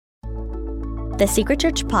The Secret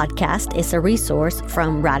Church podcast is a resource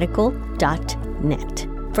from radical.net.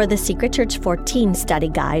 For the Secret Church 14 study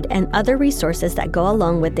guide and other resources that go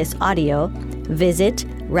along with this audio, visit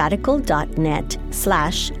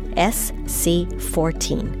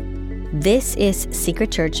radical.net/SC14. This is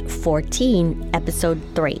Secret Church 14, Episode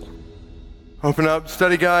 3. Open up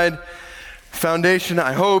study guide, foundation,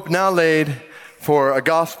 I hope, now laid for a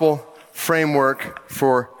gospel framework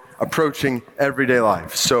for approaching everyday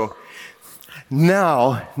life. So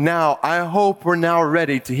now, I hope we're now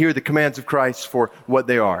ready to hear the commands of Christ for what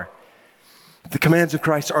they are. The commands of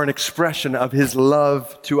Christ are an expression of his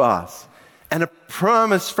love to us and a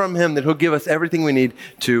promise from him that he'll give us everything we need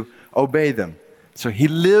to obey them. So he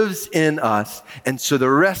lives in us, and so the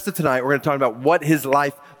rest of tonight we're going to talk about what his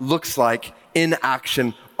life looks like in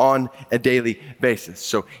action on a daily basis.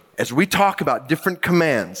 So as we talk about different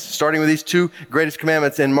commands, starting with these two greatest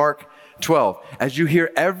commandments in Mark 12, as you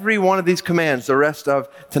hear every one of these commands the rest of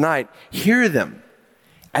tonight, hear them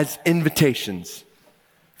as invitations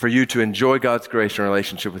for you to enjoy God's grace and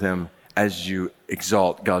relationship with him as you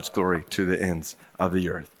exalt God's glory to the ends of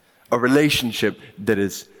the earth. A relationship that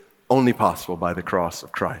is only possible by the cross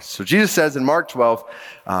of Christ. So Jesus says in Mark 12,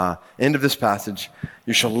 end of this passage,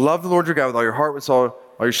 you shall love the Lord your God with all your heart, with all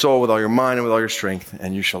your soul, with all your mind, and with all your strength,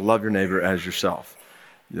 and you shall love your neighbor as yourself.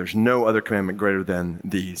 There's no other commandment greater than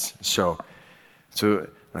these. So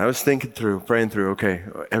I was praying through, okay,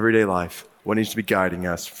 everyday life, what needs to be guiding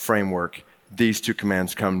us, framework, these two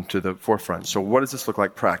commands come to the forefront. So what does this look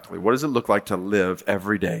like practically? What does it look like to live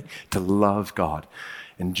every day, to love God,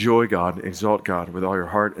 enjoy God, exalt God with all your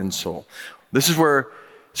heart and soul? This is where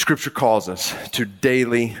Scripture calls us to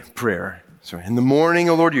daily prayer. So in the morning,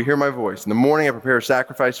 O Lord, you hear my voice. In the morning, I prepare a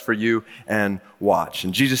sacrifice for you and watch.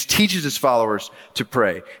 And Jesus teaches his followers to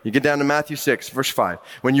pray. You get down to Matthew 6, verse 5.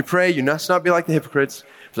 When you pray, you must not be like the hypocrites,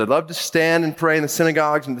 because they love to stand and pray in the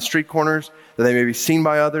synagogues and the street corners, that they may be seen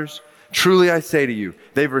by others. Truly, I say to you,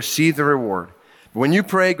 they've received the reward. But when you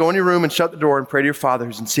pray, go in your room and shut the door and pray to your Father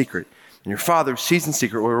who's in secret. And your Father who sees in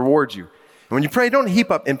secret will reward you. And when you pray, don't heap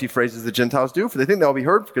up empty phrases the Gentiles do, for they think they'll be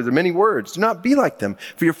heard because of many words. Do not be like them,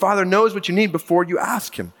 for your Father knows what you need before you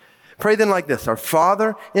ask him. Pray then like this: Our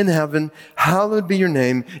Father in heaven, hallowed be your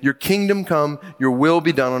name. Your kingdom come, your will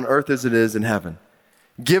be done on earth as it is in heaven.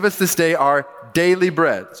 Give us this day our daily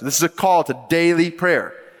bread. So this is a call to daily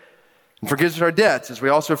prayer. And forgive us our debts, as we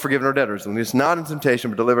also have forgiven our debtors. And lead us not in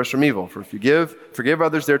temptation, but deliver us from evil. For if you forgive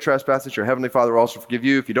others their trespasses, your heavenly Father will also forgive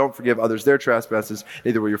you. If you don't forgive others their trespasses,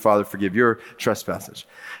 neither will your Father forgive your trespasses.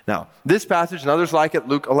 Now, this passage and others like it,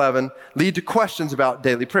 Luke 11, lead to questions about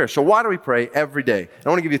daily prayer. So why do we pray every day? I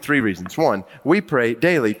want to give you 3 reasons. 1, we pray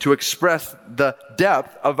daily to express the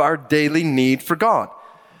depth of our daily need for God.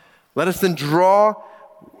 Let us then draw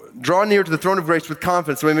near to the throne of grace with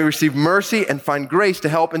confidence so we may receive mercy and find grace to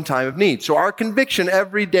help in time of need. So our conviction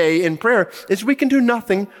every day in prayer is we can do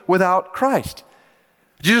nothing without Christ.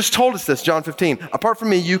 Jesus told us this, John 15. Apart from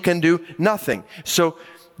me, you can do nothing. So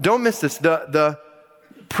don't miss this. The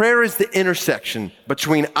prayer is the intersection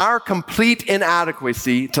between our complete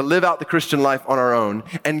inadequacy to live out the Christian life on our own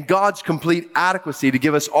and God's complete adequacy to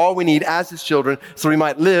give us all we need as his children so we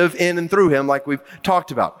might live in and through him like we've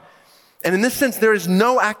talked about. And in this sense, there is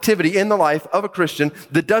no activity in the life of a Christian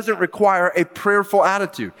that doesn't require a prayerful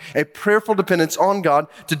attitude, a prayerful dependence on God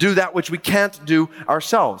to do that which we can't do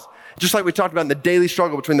ourselves. Just like we talked about in the daily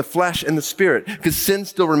struggle between the flesh and the spirit, because sin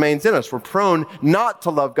still remains in us. We're prone not to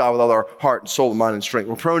love God with all our heart and soul and mind and strength.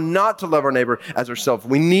 We're prone not to love our neighbor as ourselves.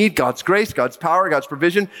 We need God's grace, God's power, God's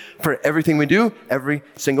provision for everything we do every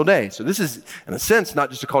single day. So this is, in a sense, not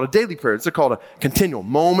just a call to daily prayer. It's a call to continual,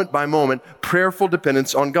 moment by moment, prayerful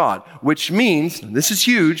dependence on God, which means, and this is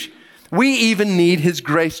huge, we even need his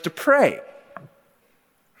grace to pray.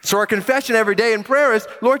 So our confession every day in prayer is,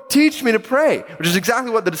 Lord, teach me to pray, which is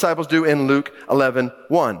exactly what the disciples do in Luke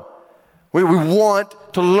 11:1. We want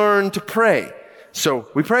to learn to pray. So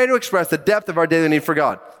we pray to express the depth of our daily need for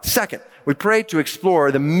God. Second, we pray to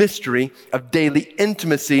explore the mystery of daily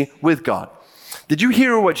intimacy with God. Did you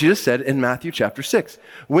hear what Jesus said in Matthew chapter 6?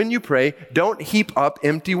 When you pray, don't heap up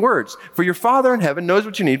empty words, for your Father in heaven knows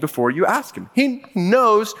what you need before you ask him. He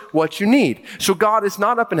knows what you need. So God is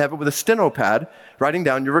not up in heaven with a steno pad writing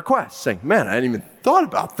down your requests, saying, man, I hadn't even thought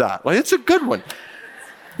about that. Like, it's a good one.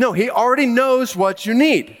 No, he already knows what you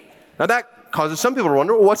need. Now that causes some people to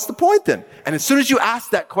wonder, well, what's the point then? And as soon as you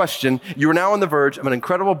ask that question, you are now on the verge of an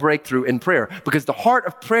incredible breakthrough in prayer, because the heart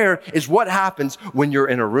of prayer is what happens when you're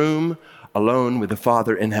in a room alone with the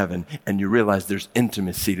Father in heaven and you realize there's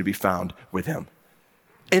intimacy to be found with him.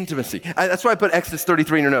 Intimacy. That's why I put Exodus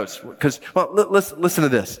 33 in your notes. Because, listen to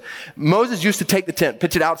this. Moses used to take the tent,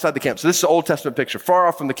 pitch it outside the camp. So this is an Old Testament picture, far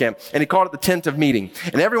off from the camp. And he called it the tent of meeting.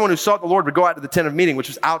 And everyone who sought the Lord would go out to the tent of meeting, which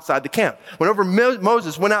was outside the camp. Whenever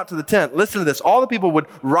Moses went out to the tent, listen to this. All the people would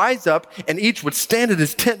rise up and each would stand at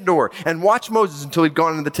his tent door and watch Moses until he'd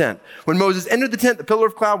gone into the tent. When Moses entered the tent, the pillar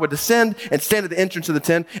of cloud would descend and stand at the entrance of the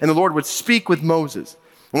tent, and the Lord would speak with Moses.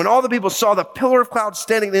 When all the people saw the pillar of cloud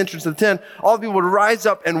standing at the entrance of the tent, all the people would rise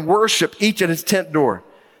up and worship each at his tent door.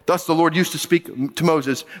 Thus the Lord used to speak to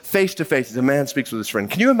Moses face to face as a man speaks with his friend.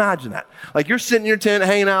 Can you imagine that? Like you're sitting in your tent,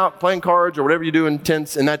 hanging out, playing cards or whatever you do in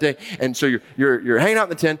tents in that day. And so you're hanging out in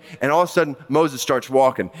the tent, and all of a sudden Moses starts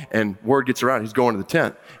walking and word gets around. He's going to the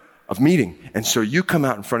tent of meeting. And so you come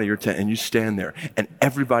out in front of your tent and you stand there, and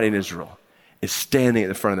everybody in Israel is standing at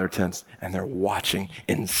the front of their tents, and they're watching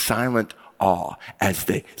in silent awe as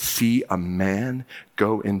they see a man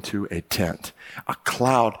go into a tent, a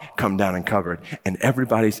cloud come down and cover it, and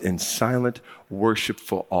everybody's in silent,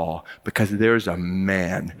 worshipful awe because there's a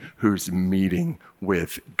man who's meeting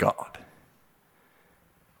with God.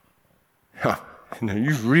 Now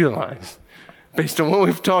you realize, based on what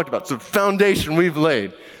we've talked about, the foundation we've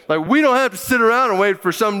laid, like we don't have to sit around and wait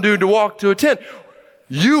for some dude to walk to a tent.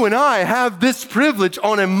 You and I have this privilege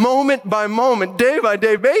on a moment by moment, day by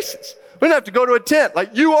day basis. We don't have to go to a tent.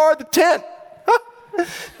 Like you are the tent.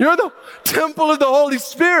 You're the temple of the Holy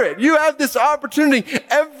Spirit. You have this opportunity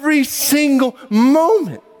every single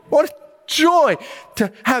moment. What a joy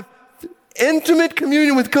to have intimate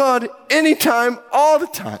communion with God anytime, all the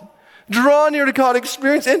time. Draw near to God,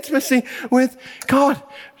 experience intimacy with God.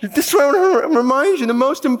 This is what I want to remind you. The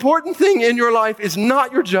most important thing in your life is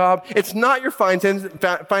not your job. It's not your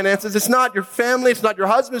finances. It's not your family. It's not your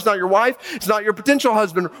husband. It's not your wife. It's not your potential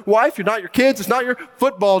husband or wife. You're not your kids. It's not your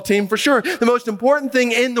football team for sure. The most important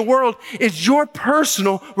thing in the world is your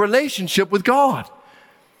personal relationship with God.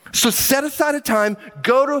 So set aside a time,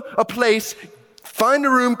 go to a place, find a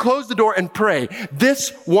room, close the door, and pray. This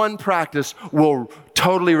one practice will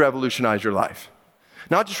totally revolutionize your life.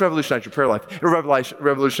 Not just revolutionize your prayer life, it'll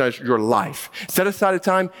revolutionize your life. Set aside a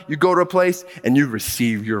time, you go to a place, and you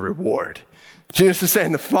receive your reward. Jesus is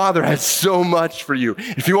saying the Father has so much for you.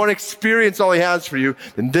 If you want to experience all He has for you,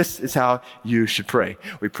 then this is how you should pray.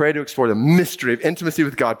 We pray to explore the mystery of intimacy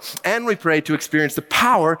with God, and we pray to experience the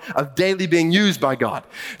power of daily being used by God.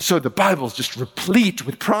 So the Bible is just replete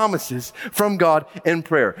with promises from God in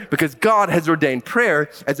prayer, because God has ordained prayer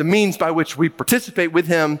as a means by which we participate with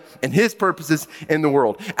Him and His purposes in the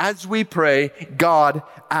world. As we pray, God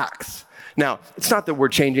acts. Now, it's not that we're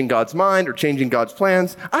changing God's mind or changing God's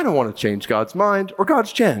plans. I don't want to change God's mind or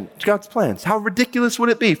God's plans. How ridiculous would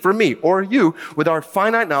it be for me or you, with our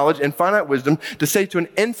finite knowledge and finite wisdom, to say to an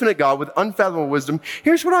infinite God with unfathomable wisdom,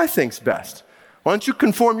 here's what I think's best. Why don't you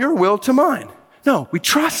conform your will to mine? No, we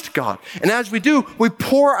trust God. And as we do, we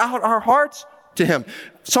pour out our hearts to Him.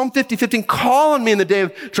 Psalm 50:15, call on me in the day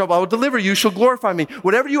of trouble. I will deliver you, shall glorify me.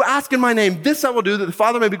 Whatever you ask in my name, this I will do, that the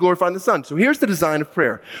Father may be glorified in the Son. So here's the design of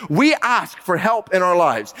prayer. We ask for help in our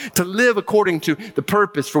lives to live according to the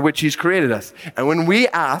purpose for which He's created us. And when we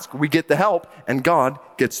ask, we get the help, and God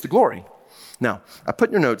gets the glory. Now, I put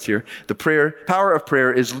in your notes here, the power of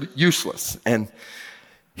prayer is useless. And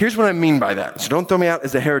here's what I mean by that. So don't throw me out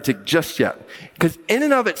as a heretic just yet. Because in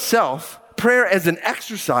and of itself, prayer as an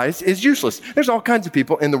exercise is useless. There's all kinds of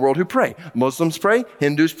people in the world who pray. Muslims pray,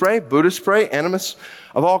 Hindus pray, Buddhists pray, animists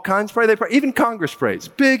of all kinds pray. They pray. Even Congress prays.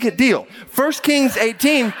 Big deal. 1 Kings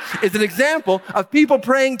 18 is an example of people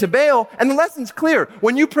praying to Baal, and the lesson's clear.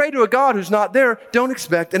 When you pray to a God who's not there, don't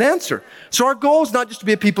expect an answer. So our goal is not just to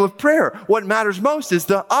be a people of prayer. What matters most is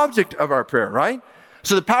the object of our prayer, right?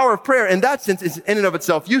 So the power of prayer, in that sense, is in and of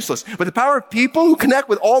itself useless. But the power of people who connect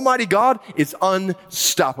with Almighty God is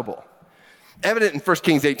unstoppable. Evident in 1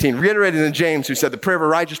 Kings 18, reiterated in James, who said the prayer of a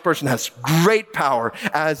righteous person has great power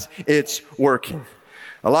as it's working.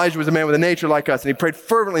 Elijah was a man with a nature like us, and he prayed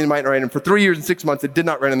fervently and it might not rain. And for 3 years and 6 months, it did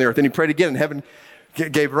not rain on the earth. And he prayed again, and heaven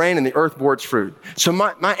gave rain, and the earth bore its fruit. So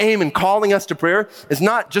my aim in calling us to prayer is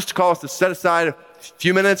not just to call us to set aside a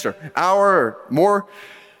few minutes or hour or more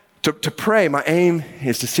to pray. My aim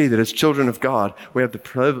is to see that as children of God, we have the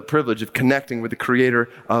privilege of connecting with the Creator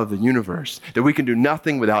of the universe, that we can do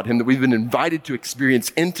nothing without Him, that we've been invited to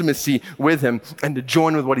experience intimacy with Him and to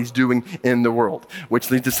join with what He's doing in the world.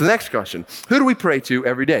 Which leads us to the next question. Who do we pray to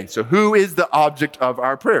every day? So who is the object of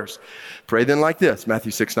our prayers? Pray then like this,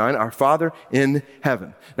 Matthew 6:9, our Father in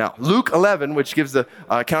heaven. Now, Luke 11, which gives the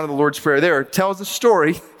account of the Lord's Prayer there, tells a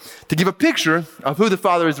story to give a picture of who the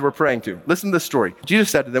Father is that we're praying to. Listen to this story. Jesus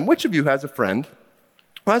said to them, which of you has a friend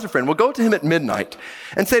Who has a friend? Well, go to him at midnight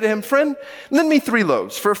and say to him, friend, lend me 3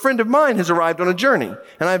 loaves, for a friend of mine has arrived on a journey,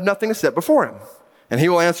 and I have nothing to set before him. And he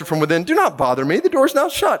will answer from within, do not bother me. The door is now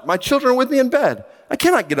shut. My children are with me in bed. I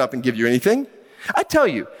cannot get up and give you anything. I tell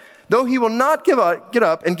you, though he will not get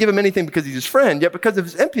up and give him anything because he's his friend, yet because of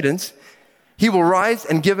his impudence, he will rise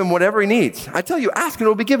and give him whatever he needs. I tell you, ask and it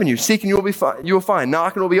will be given you. Seek and you will find.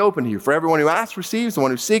 Knock and it will be open to you. For everyone who asks receives. The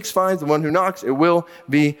one who seeks finds. The one who knocks, it will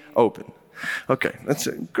be open. Okay, that's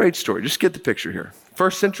a great story. Just get the picture here.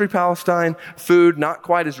 First century Palestine, food not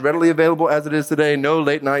quite as readily available as it is today. No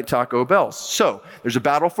late night Taco Bells. So there's a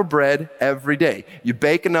battle for bread every day. You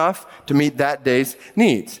bake enough to meet that day's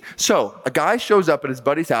needs. So a guy shows up at his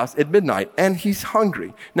buddy's house at midnight and he's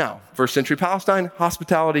hungry. Now, first century Palestine,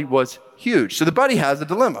 hospitality was huge. So the buddy has a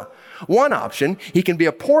dilemma. One option, he can be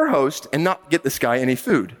a poor host and not get this guy any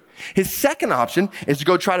food. His second option is to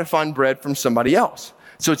go try to find bread from somebody else.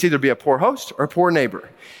 So it's either be a poor host or a poor neighbor.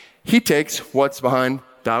 He takes what's behind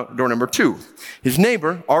door number 2. His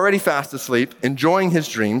neighbor, already fast asleep, enjoying his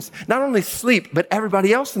dreams, not only sleep, but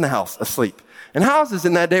everybody else in the house asleep. And houses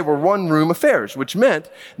in that day were one-room affairs, which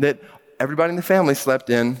meant that everybody in the family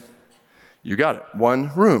slept in, you got it,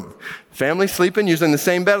 one room. Family sleeping, usually in the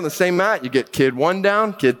same bed, on the same mat. You get kid 1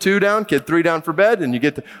 down, kid 2 down, kid 3 down for bed, and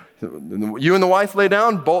you and the wife lay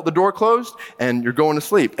down, bolt the door closed, and you're going to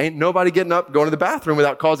sleep. Ain't nobody getting up, going to the bathroom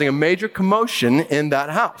without causing a major commotion in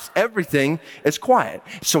that house. Everything is quiet.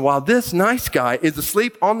 So while this nice guy is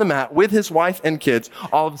asleep on the mat with his wife and kids,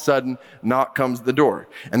 all of a sudden, knock comes the door.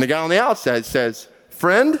 And the guy on the outside says,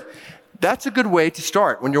 friend, that's a good way to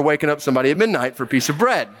start when you're waking up somebody at midnight for a piece of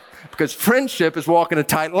bread. Because friendship is walking a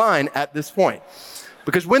tight line at this point.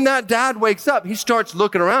 Because when that dad wakes up, he starts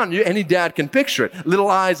looking around. Any dad can picture it. Little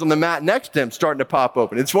eyes on the mat next to him starting to pop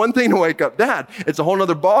open. It's one thing to wake up dad. It's a whole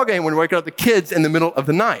other ballgame when you're waking up the kids in the middle of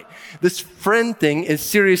the night. This friend thing is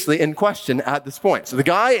seriously in question at this point. So the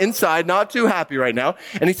guy inside, not too happy right now,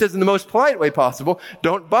 and he says in the most polite way possible,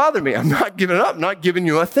 don't bother me. I'm not giving it up. I'm not giving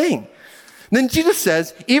you a thing. And then Jesus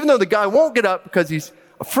says, even though the guy won't get up because he's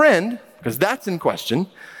a friend, because that's in question,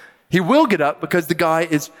 he will get up because the guy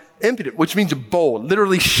is impudent, which means bold,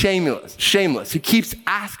 literally shameless. He keeps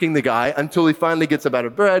asking the guy until he finally gets up out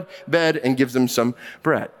of bed and gives him some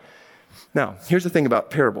bread. Now, here's the thing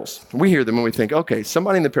about parables. We hear them and we think, okay,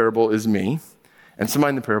 somebody in the parable is me and somebody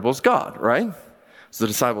in the parable is God, right? So the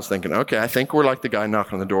disciples thinking, okay, I think we're like the guy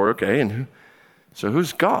knocking on the door, okay, and so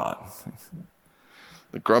who's God?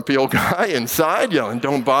 The grumpy old guy inside yelling,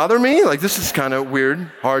 don't bother me? Like, this is kind of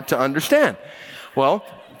weird, hard to understand. Well,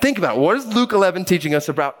 think about it. What is Luke 11 teaching us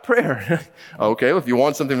about prayer? Okay, well, if you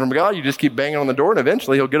want something from God, you just keep banging on the door and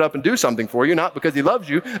eventually he'll get up and do something for you, not because he loves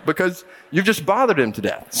you, because you've just bothered him to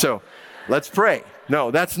death. So let's pray. No,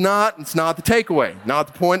 it's not the takeaway, not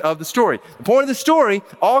the point of the story. The point of the story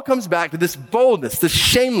all comes back to this boldness, this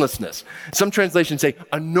shamelessness. Some translations say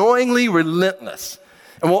annoyingly relentless.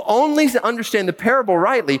 And we'll only understand the parable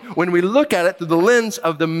rightly when we look at it through the lens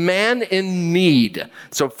of the man in need.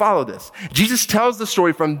 So follow this. Jesus tells the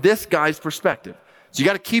story from this guy's perspective. So you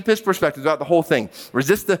got to keep his perspective throughout the whole thing.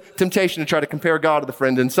 Resist the temptation to try to compare God to the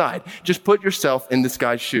friend inside. Just put yourself in this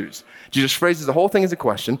guy's shoes. Jesus phrases the whole thing as a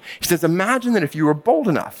question. He says, imagine that if you were bold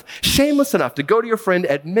enough, shameless enough to go to your friend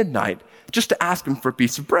at midnight just to ask him for a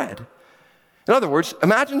piece of bread. In other words,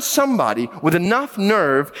 imagine somebody with enough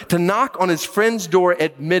nerve to knock on his friend's door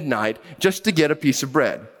at midnight just to get a piece of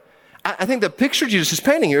bread. I think the picture Jesus is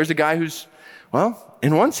painting here is a guy who's, well,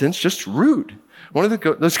 in one sense, just rude. One of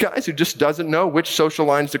those guys who just doesn't know which social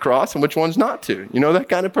lines to cross and which ones not to. You know that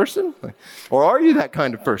kind of person? Or are you that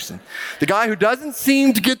kind of person? The guy who doesn't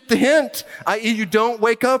seem to get the hint, i.e. you don't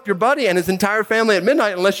wake up your buddy and his entire family at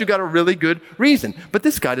midnight unless you got a really good reason. But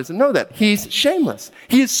this guy doesn't know that. He's shameless.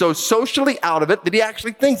 He is so socially out of it that he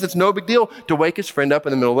actually thinks it's no big deal to wake his friend up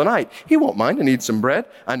in the middle of the night. He won't mind. He needs some bread.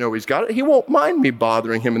 I know he's got it. He won't mind me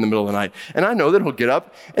bothering him in the middle of the night. And I know that he'll get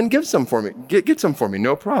up and give some for me. Get some for me.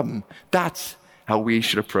 No problem. That's how we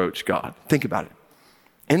should approach God. Think about it.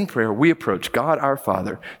 In prayer, we approach God our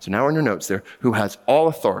Father. So now in your notes there, who has all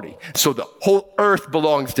authority. So the whole earth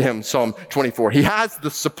belongs to him, Psalm 24. He has the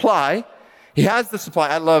supply.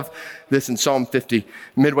 I love this in Psalm 50,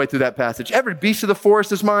 midway through that passage. Every beast of the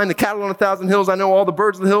forest is mine. The cattle on 1,000 hills. I know all the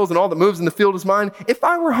birds of the hills and all that moves in the field is mine. If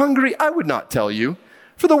I were hungry, I would not tell you,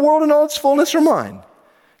 for the world and all its fullness are mine.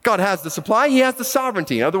 God has the supply. He has the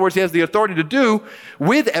sovereignty. In other words, he has the authority to do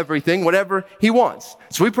with everything whatever he wants.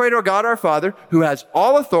 So we pray to our God, our Father, who has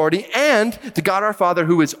all authority, and to God, our Father,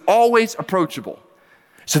 who is always approachable.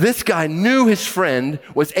 So this guy knew his friend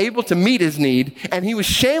was able to meet his need, and he was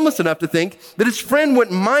shameless enough to think that his friend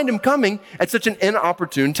wouldn't mind him coming at such an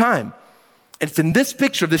inopportune time. And it's in this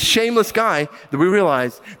picture of this shameless guy that we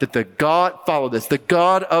realize that the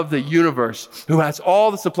God of the universe, who has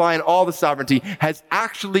all the supply and all the sovereignty, has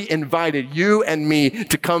actually invited you and me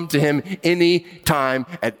to come to him any time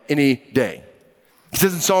at any day. He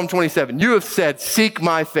says in Psalm 27, you have said, seek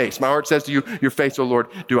my face. My heart says to you, your face, O Lord,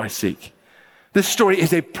 do I seek. This story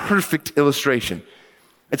is a perfect illustration.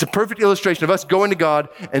 It's a perfect illustration of us going to God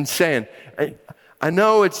and saying, I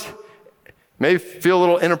know it may feel a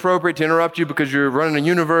little inappropriate to interrupt you because you're running a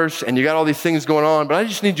universe and you got all these things going on, but I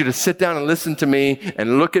just need you to sit down and listen to me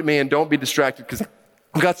and look at me and don't be distracted because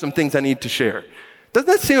I've got some things I need to share. Doesn't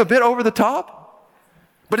that seem a bit over the top?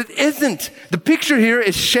 But it isn't. The picture here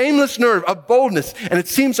is shameless nerve of boldness, and it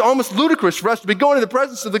seems almost ludicrous for us to be going to the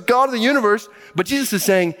presence of the God of the universe, but Jesus is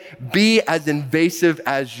saying, be as invasive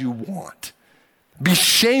as you want. Be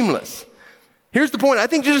shameless. Here's the point. I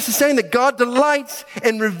think Jesus is saying that God delights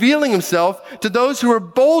in revealing himself to those who are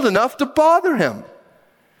bold enough to bother him.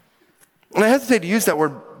 And I hesitate to use that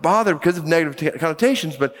word bother because of negative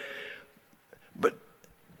connotations, but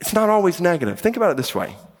it's not always negative. Think about it this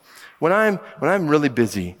way. When I'm really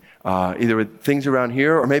busy, either with things around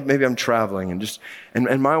here or maybe I'm traveling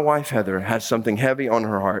and my wife Heather has something heavy on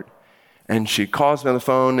her heart, and she calls me on the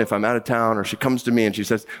phone if I'm out of town, or she comes to me and she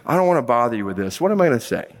says, I don't want to bother you with this. What am I going to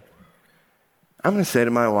say? I'm going to say to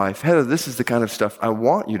my wife, Heather, this is the kind of stuff I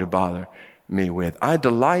want you to bother me with. I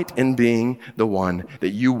delight in being the one that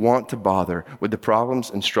you want to bother with the problems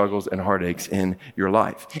and struggles and heartaches in your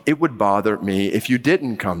life. It would bother me if you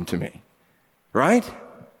didn't come to me, right?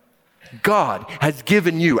 God has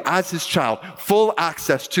given you, as his child, full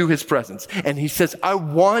access to his presence. And he says, I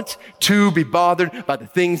want to be bothered by the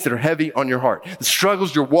things that are heavy on your heart, the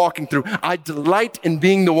struggles you're walking through. I delight in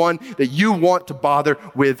being the one that you want to bother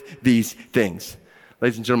with these things.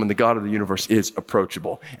 Ladies and gentlemen, the God of the universe is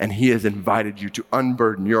approachable, and he has invited you to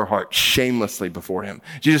unburden your heart shamelessly before him.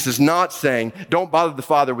 Jesus is not saying, don't bother the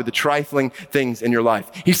Father with the trifling things in your life.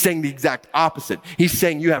 He's saying the exact opposite. He's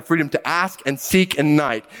saying you have freedom to ask and seek and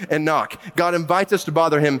knock. God invites us to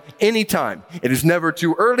bother him anytime. It is never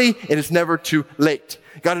too early. It is never too late.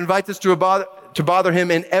 God invites us to bother him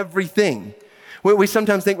in everything. We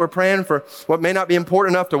sometimes think we're praying for what may not be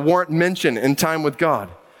important enough to warrant mention in time with God.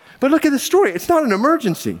 But look at the story. It's not an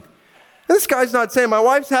emergency. And this guy's not saying, my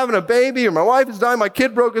wife's having a baby, or my wife is dying, my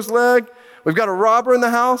kid broke his leg, we've got a robber in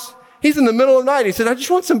the house. He's in the middle of the night. He said, I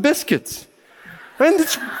just want some biscuits. And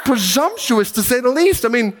it's presumptuous to say the least. I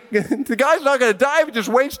mean, the guy's not going to die if he just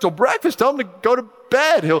waits till breakfast. Tell him to go to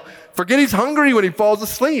bed. He'll forget he's hungry when he falls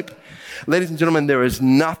asleep. Ladies and gentlemen, there is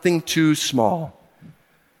nothing too small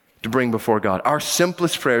to bring before God. Our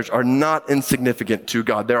simplest prayers are not insignificant to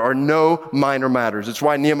God. There are no minor matters. It's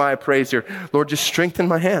why Nehemiah prays here, Lord, just strengthen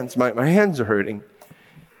my hands. My hands are hurting.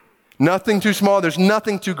 Nothing too small. There's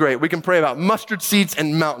nothing too great. We can pray about mustard seeds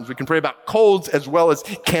and mountains. We can pray about colds as well as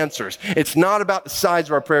cancers. It's not about the size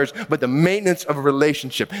of our prayers, but the maintenance of a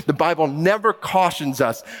relationship. The Bible never cautions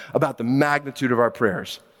us about the magnitude of our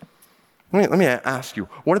prayers. Let me ask you,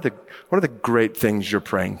 what are the great things you're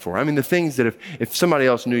praying for? I mean, the things that if somebody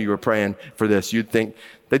else knew you were praying for this,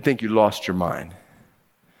 they'd think you lost your mind.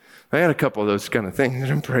 I got a couple of those kind of things that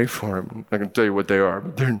I pray for. I'm not going to tell you what they are,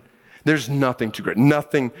 but there's nothing too great.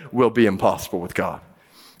 Nothing will be impossible with God.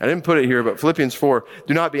 I didn't put it here, but Philippians 4,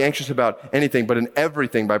 do not be anxious about anything, but in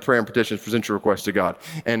everything by prayer and petitions present your requests to God.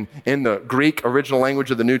 And in the Greek original language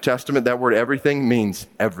of the New Testament, that word everything means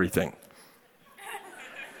everything.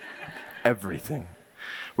 Everything.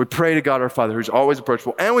 We pray to God our Father who's always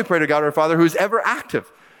approachable, and we pray to God our Father who's ever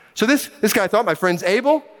active. So this guy thought, my friend's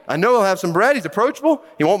able. I know he'll have some bread. He's approachable.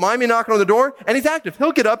 He won't mind me knocking on the door, and he's active.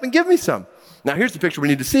 He'll get up and give me some. Now here's the picture we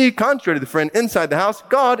need to see. Contrary to the friend inside the house,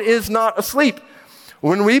 God is not asleep.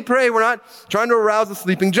 When we pray, we're not trying to arouse a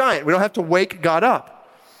sleeping giant. We don't have to wake God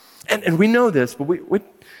up. And we know this, but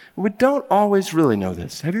we don't always really know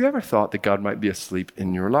this. Have you ever thought that God might be asleep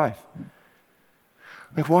in your life?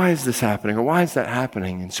 Like, why is this happening? Or why is that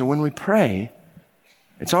happening? And so when we pray,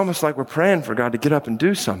 it's almost like we're praying for God to get up and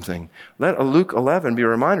do something. Let Luke 11 be a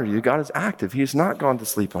reminder to you, God is active. He has not gone to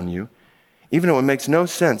sleep on you. Even though it makes no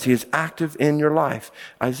sense, he is active in your life.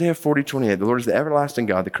 Isaiah 40:28, the Lord is the everlasting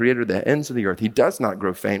God, the creator of the ends of the earth. He does not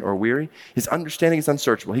grow faint or weary. His understanding is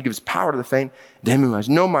unsearchable. He gives power to the faint. To him who has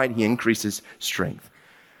no might, he increases strength.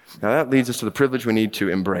 Now that leads us to the privilege we need to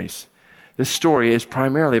embrace. This story is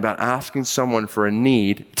primarily about asking someone for a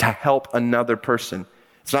need to help another person.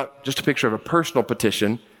 It's not just a picture of a personal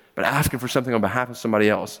petition, but asking for something on behalf of somebody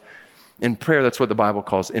else. In prayer, that's what the Bible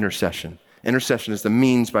calls intercession. Intercession is the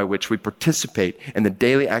means by which we participate in the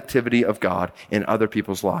daily activity of God in other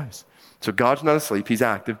people's lives. So God's not asleep. He's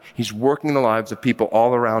active. He's working in the lives of people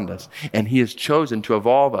all around us. And he has chosen to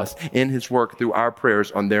involve us in his work through our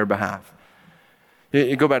prayers on their behalf.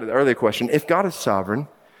 You go back to the earlier question. If God is sovereign,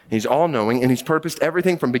 he's all-knowing, and he's purposed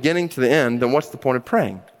everything from beginning to the end, then what's the point of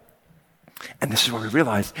praying? And this is where we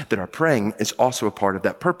realize that our praying is also a part of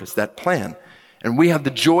that purpose, that plan. And we have the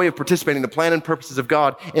joy of participating in the plan and purposes of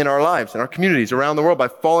God in our lives, in our communities, around the world, by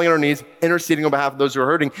falling on our knees, interceding on behalf of those who are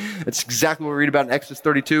hurting. That's exactly what we read about in Exodus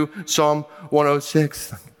 32, Psalm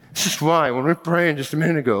 106. This is why, when we were praying just a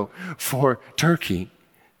minute ago for Turkey,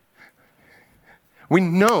 we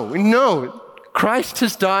know Christ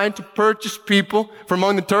has died to purchase people from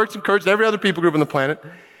among the Turks and Kurds, every other people group on the planet.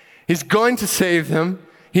 He's going to save them.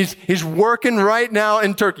 He's working right now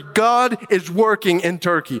in Turkey. God is working in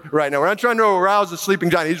Turkey right now. We're not trying to arouse a sleeping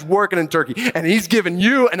giant. He's working in Turkey. And he's given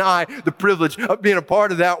you and I the privilege of being a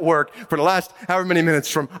part of that work for the last however many minutes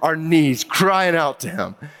from our knees, crying out to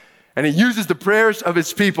him. And he uses the prayers of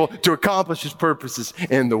his people to accomplish his purposes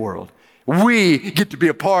in the world. We get to be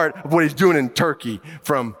a part of what he's doing in Turkey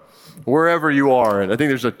from wherever you are. And I think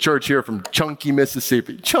there's a church here from Chunky,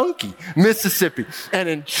 Mississippi. Chunky, Mississippi. And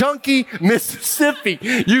in Chunky, Mississippi,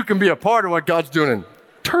 you can be a part of what God's doing in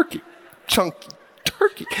Turkey. Chunky,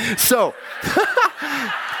 Turkey. So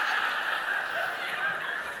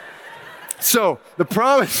the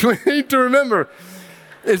promise we need to remember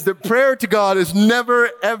is that prayer to God is never,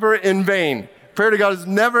 ever in vain. Prayer to God is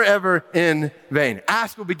never, ever in vain.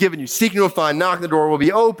 Ask will be given you. Seek and you will find. Knock and the door will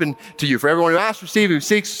be open to you. For everyone who asks, receives, who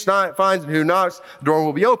seeks, finds, and who knocks, the door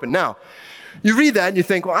will be open. Now, you read that and you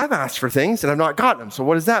think, well, I've asked for things and I've not gotten them. So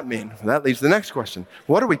what does that mean? Well, that leads to the next question.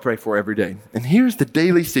 What do we pray for every day? And here's the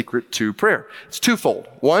daily secret to prayer. It's twofold.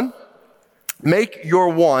 One, make your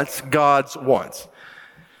wants God's wants.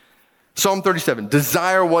 Psalm 37,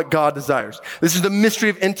 desire what God desires. This is the mystery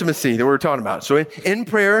of intimacy that we're talking about. So in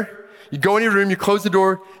prayer, you go in your room, you close the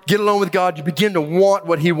door, get alone with God, you begin to want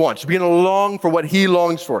what he wants. You begin to long for what he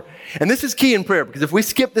longs for. And this is key in prayer, because if we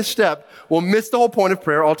skip this step, we'll miss the whole point of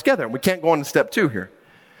prayer altogether. We can't go on to step 2 here.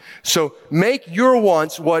 So make your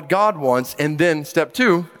wants what God wants, and then step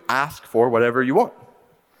 2, ask for whatever you want.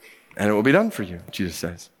 And it will be done for you, Jesus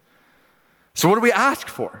says. So what do we ask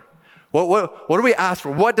for? What do we ask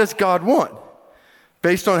for? What does God want?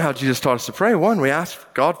 Based on how Jesus taught us to pray, one, we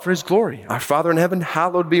ask God for his glory. Our Father in heaven,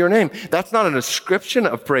 hallowed be your name. That's not an ascription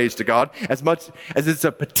of praise to God as much as it's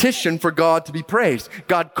a petition for God to be praised.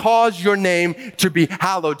 God, cause your name to be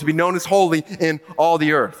hallowed, to be known as holy in all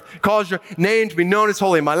the earth. Cause your name to be known as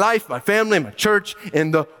holy in my life, my family, my church, in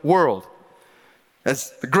the world.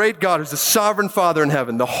 As the great God who's the sovereign Father in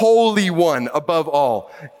heaven, the Holy One above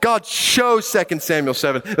all. God shows 2 Samuel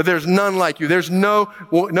 7 that there's none like you. There's no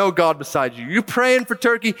God beside you. You praying for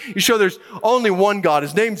Turkey, you show there's only one God.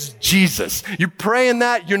 His name's Jesus. You praying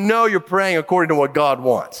that, you know you're praying according to what God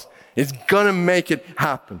wants. He's gonna make it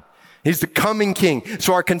happen. He's the coming King.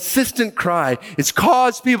 So our consistent cry is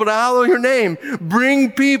cause people to hallow your name.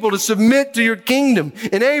 Bring people to submit to your kingdom.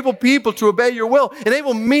 Enable people to obey your will.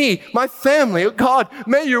 Enable me, my family. Oh God,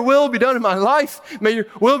 may your will be done in my life. May your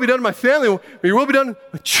will be done in my family. May your will be done in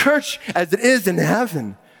the church as it is in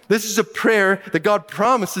heaven. This is a prayer that God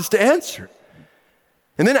promises to answer.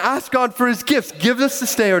 And then ask God for his gifts. Give us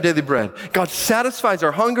this day our daily bread. God satisfies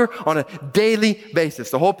our hunger on a daily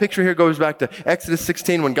basis. The whole picture here goes back to Exodus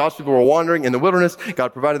 16 when God's people were wandering in the wilderness.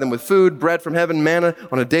 God provided them with food, bread from heaven, manna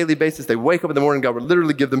on a daily basis. They wake up in the morning, God would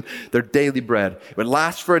literally give them their daily bread. It would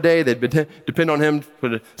last for a day. They'd depend on him for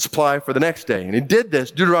the supply for the next day. And he did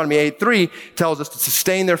this. Deuteronomy 8:3 tells us to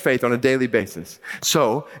sustain their faith on a daily basis.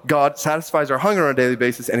 So God satisfies our hunger on a daily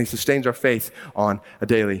basis and he sustains our faith on a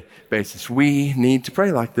daily basis. We need to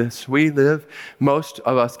pray like this. Most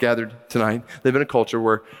of us gathered tonight, live in a culture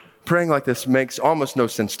where praying like this makes almost no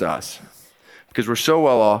sense to us because we're so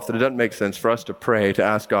well off that it doesn't make sense for us to pray to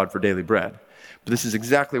ask God for daily bread. But this is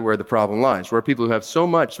exactly where the problem lies. We're people who have so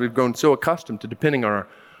much, we've grown so accustomed to depending on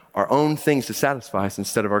our own things to satisfy us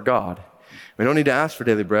instead of our God. We don't need to ask for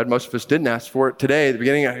daily bread. Most of us didn't ask for it today. At the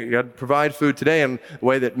beginning, I got to provide food today in the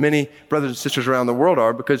way that many brothers and sisters around the world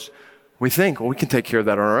are because we think, well, we can take care of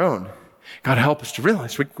that on our own. God, help us to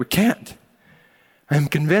realize we can't. I'm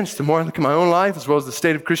convinced the more I look at my own life as well as the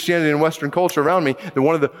state of Christianity and Western culture around me that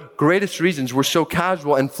one of the greatest reasons we're so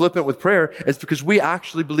casual and flippant with prayer is because we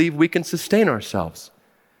actually believe we can sustain ourselves.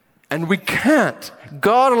 And we can't.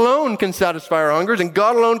 God alone can satisfy our hungers and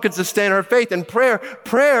God alone can sustain our faith. And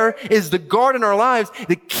prayer is the guard in our lives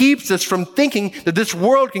that keeps us from thinking that this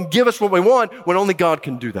world can give us what we want when only God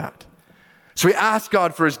can do that. So we ask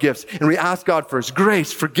God for his gifts and we ask God for his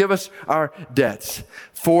grace. Forgive us our debts.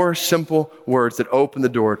 4 simple words that open the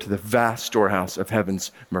door to the vast storehouse of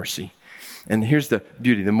heaven's mercy. And here's the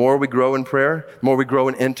beauty. The more we grow in prayer, the more we grow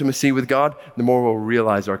in intimacy with God, the more we'll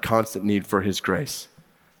realize our constant need for his grace.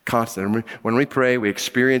 Constant. When we pray, we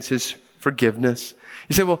experience his forgiveness.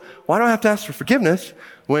 You say, well, why do I have to ask for forgiveness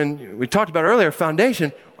when we talked about earlier,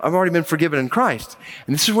 foundation, I've already been forgiven in Christ.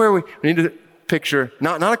 And this is where we need to picture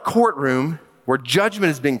not a courtroom where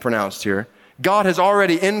judgment is being pronounced here. God has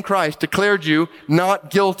already in Christ declared you not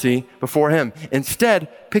guilty before him.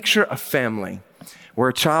 Instead, picture a family where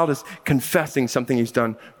a child is confessing something he's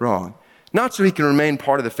done wrong. Not so he can remain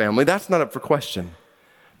part of the family, that's not up for question,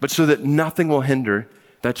 but so that nothing will hinder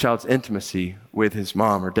that child's intimacy with his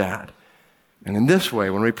mom or dad. And in this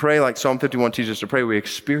way, when we pray like Psalm 51 teaches us to pray, we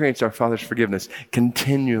experience our Father's forgiveness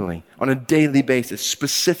continually, on a daily basis,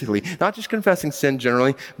 specifically, not just confessing sin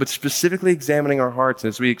generally, but specifically examining our hearts. And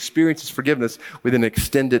as we experience his forgiveness, we then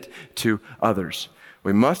extend it to others.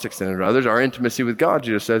 We must extend it to others. Our intimacy with God,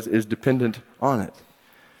 Jesus says, is dependent on it.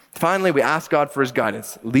 Finally, we ask God for his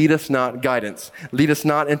guidance. Lead us not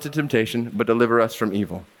into temptation, but deliver us from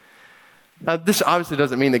evil. Now, this obviously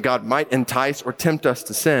doesn't mean that God might entice or tempt us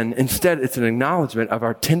to sin. Instead, it's an acknowledgement of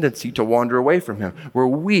our tendency to wander away from him. We're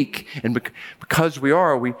weak, and because we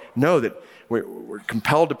know that we're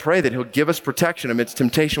compelled to pray that he'll give us protection amidst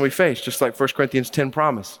temptation we face, just like 1 Corinthians 10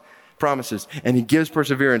 promises. And he gives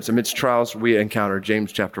perseverance amidst trials we encounter,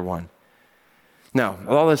 James chapter 1. Now, with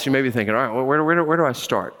all this, you may be thinking, all right, well, where do I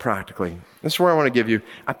start practically? This is where I want to give you.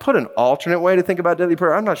 I put an alternate way to think about daily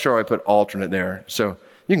prayer. I'm not sure I put alternate there, so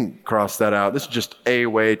you can cross that out. This is just a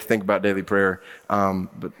way to think about daily prayer.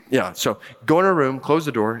 So go in a room, close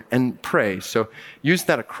the door, and pray. So use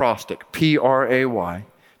that acrostic, P-R-A-Y.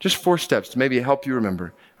 Just 4 steps to maybe help you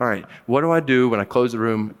remember. All right, what do I do when I close the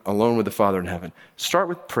room alone with the Father in heaven? Start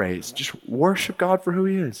with praise. Just worship God for who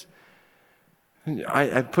he is.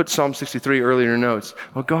 I put Psalm 63 earlier in your notes.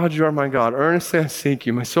 Oh God, you are my God. Earnestly I seek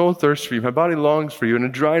you. My soul thirsts for you. My body longs for you in a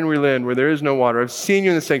dry and weary land where there is no water. I've seen you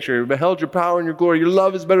in the sanctuary. I've beheld your power and your glory. Your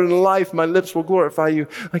love is better than life. My lips will glorify you.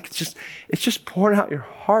 Like it's just pouring out your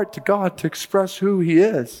heart to God to express who he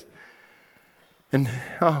is. And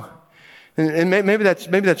maybe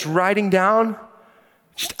that's writing down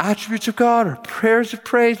just attributes of God or prayers of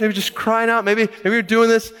praise, maybe just crying out. Maybe you're doing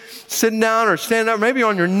this sitting down or standing up, maybe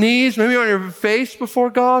on your knees, maybe on your face before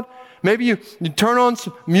God. Maybe you turn on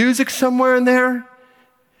some music somewhere in there.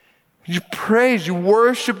 You praise, you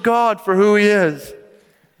worship God for who he is.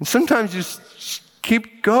 And sometimes you just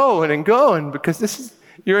keep going and going because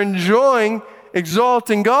you're enjoying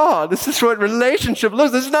exalting God. This is what relationship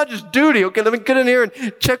looks. This is not just duty. Okay, let me get in here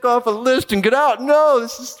and check off a list and get out. No,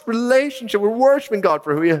 this is relationship. We're worshiping God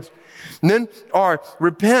for who he is. And then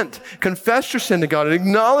repent, confess your sin to God and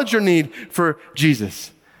acknowledge your need for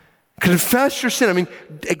Jesus. Confess your sin.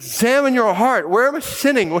 Examine your heart. Where am I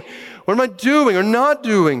sinning? What am I doing or not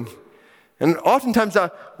doing? And oftentimes I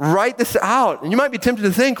write this out. And you might be tempted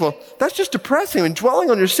to think, well, that's just depressing. And dwelling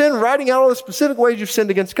on your sin, writing out all the specific ways you've sinned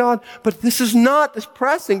against God. But this is not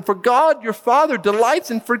depressing. For God, your Father, delights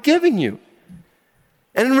in forgiving you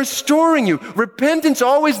and in restoring you. Repentance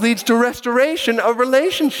always leads to restoration of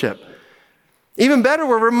relationship. Even better,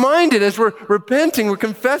 we're reminded as we're repenting, we're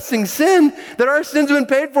confessing sin, that our sins have been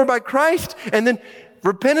paid for by Christ. And then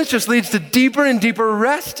repentance just leads to deeper and deeper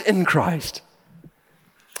rest in Christ.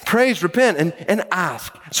 Praise, repent, and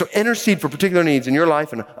ask. So intercede for particular needs in your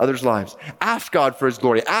life and others' lives. Ask God for his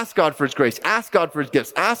glory. Ask God for his grace. Ask God for his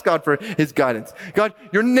gifts. Ask God for his guidance. God,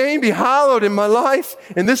 your name be hallowed in my life,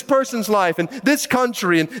 in this person's life, in this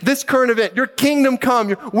country, in this current event. Your kingdom come.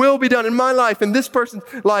 Your will be done in my life, in this person's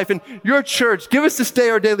life, in your church. Give us this day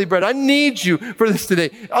our daily bread. I need you for this today.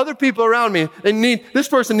 Other people around me, this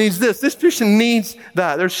person needs this. This person needs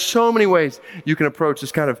that. There's so many ways you can approach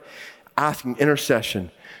this kind of asking,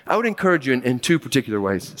 intercession. I would encourage you in 2 particular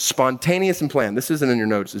ways. Spontaneous and planned. This isn't in your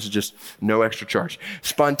notes. This is just no extra charge.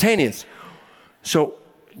 Spontaneous. So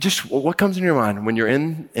just what comes in your mind when you're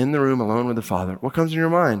in the room alone with the Father? What comes in your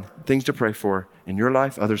mind? Things to pray for in your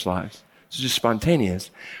life, others' lives. So just spontaneous.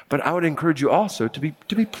 But I would encourage you also to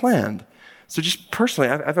be planned. So just personally,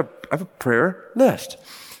 I have a prayer list.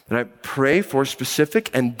 And I pray for specific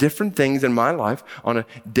and different things in my life on a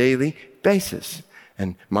daily basis.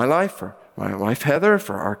 And my life, for my wife Heather,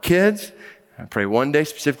 for our kids. I pray one day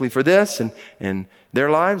specifically for this and their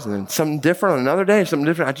lives, and then something different on another day, something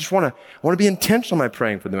different. I just want to be intentional in my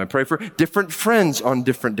praying for them. I pray for different friends on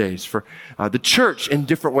different days, for the church in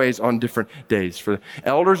different ways on different days, for the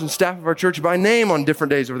elders and staff of our church by name on different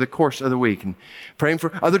days over the course of the week, and praying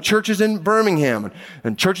for other churches in Birmingham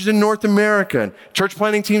and churches in North America and church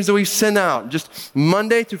planting teams that we send out just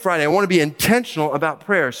Monday through Friday. I want to be intentional about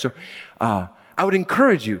prayer. So, I would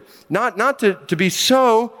encourage you not to be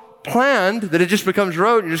so planned that it just becomes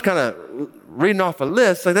rote. You're just kind of reading off a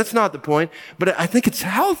list. Like, that's not the point. But I think it's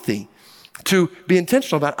healthy to be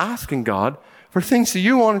intentional about asking God for things that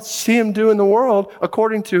you want to see him do in the world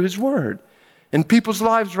according to his word and people's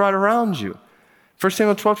lives right around you. 1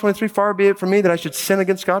 Samuel 12:23, far be it from me that I should sin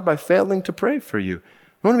against God by failing to pray for you.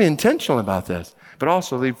 I want to be intentional about this, but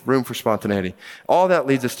also leave room for spontaneity. All that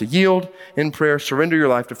leads us to yield in prayer, surrender your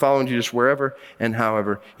life to following Jesus wherever and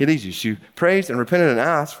however he leads you. So you praised and repented and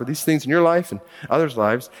asked for these things in your life and others'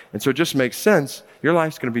 lives, and so it just makes sense. Your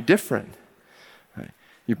life's going to be different.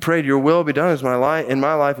 You prayed, your will be done in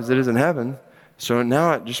my life as it is in heaven. So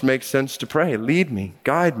now it just makes sense to pray. Lead me,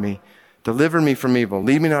 guide me, deliver me from evil.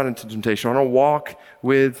 Lead me not into temptation. I want to walk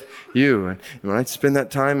with you. And when I spend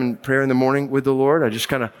that time in prayer in the morning with the Lord, I just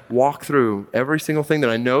kind of walk through every single thing that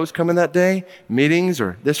I know is coming that day, meetings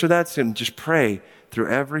or this or that, and just pray through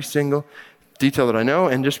every single detail that I know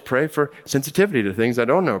and just pray for sensitivity to things I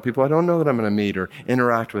don't know, people I don't know that I'm going to meet or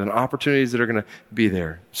interact with, and opportunities that are going to be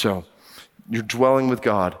there. So you're dwelling with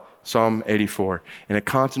God, Psalm 84, in a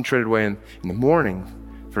concentrated way in the morning,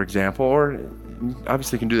 for example, or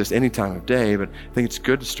obviously you can do this any time of day, but I think it's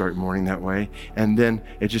good to start morning that way, and then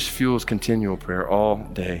it just fuels continual prayer all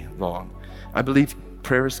day long. I believe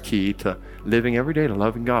prayer is key to living every day, to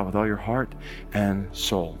loving God with all your heart and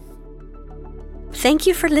soul. Thank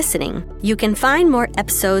you for listening. You can find more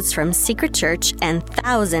episodes from Secret Church and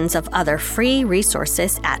thousands of other free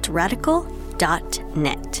resources at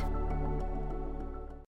radical.net.